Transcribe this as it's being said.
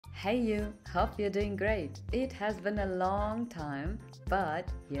Hey you, hope you're doing great. It has been a long time, but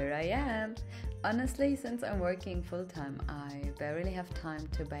here I am. Honestly, since I'm working full-time, I barely have time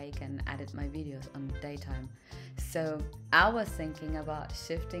to bake and edit my videos on daytime. So I was thinking about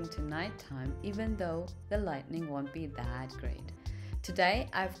shifting to nighttime, even though the lighting won't be that great. Today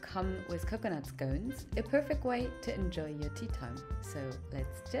I've come with coconut scones, a perfect way to enjoy your tea time. So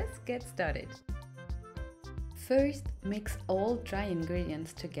let's just get started. First, mix all dry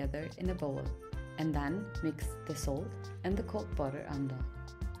ingredients together in a bowl, and then mix the salt and the cold butter under.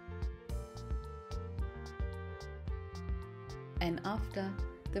 And after,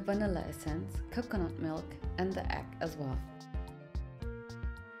 the vanilla essence, coconut milk and the egg as well.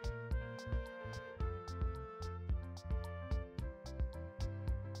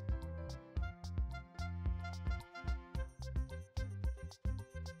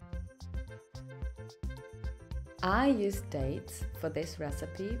 I use dates for this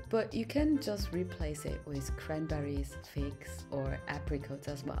recipe, but you can just replace it with cranberries, figs or apricots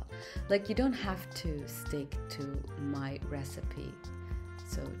as well. Like, you don't have to stick to my recipe,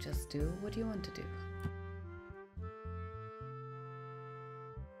 so just do what you want to do.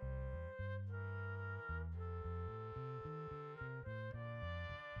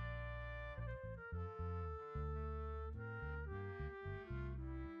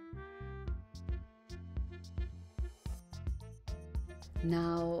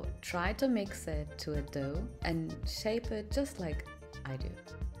 Now try to mix it to a dough and shape it just like I do.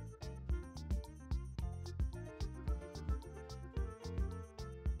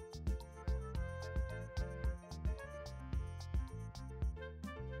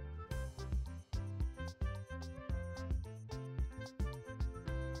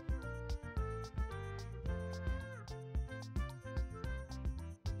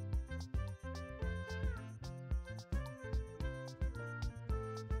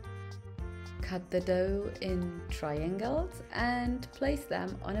 Cut the dough in triangles and place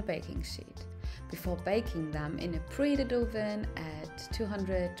them on a baking sheet. Before baking them in a preheated oven at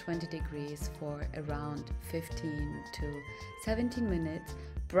 220 degrees for around 15 to 17 minutes,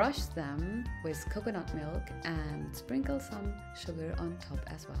 brush them with coconut milk and sprinkle some sugar on top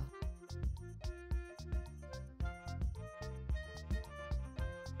as well.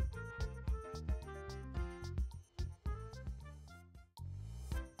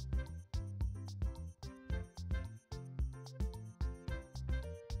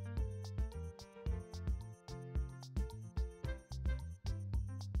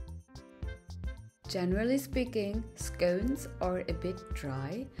 Generally speaking, scones are a bit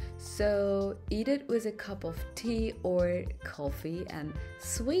dry, so eat it with a cup of tea or coffee and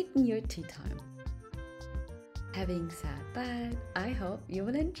sweeten your tea time. Having said that, I hope you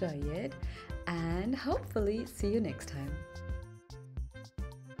will enjoy it and hopefully see you next time.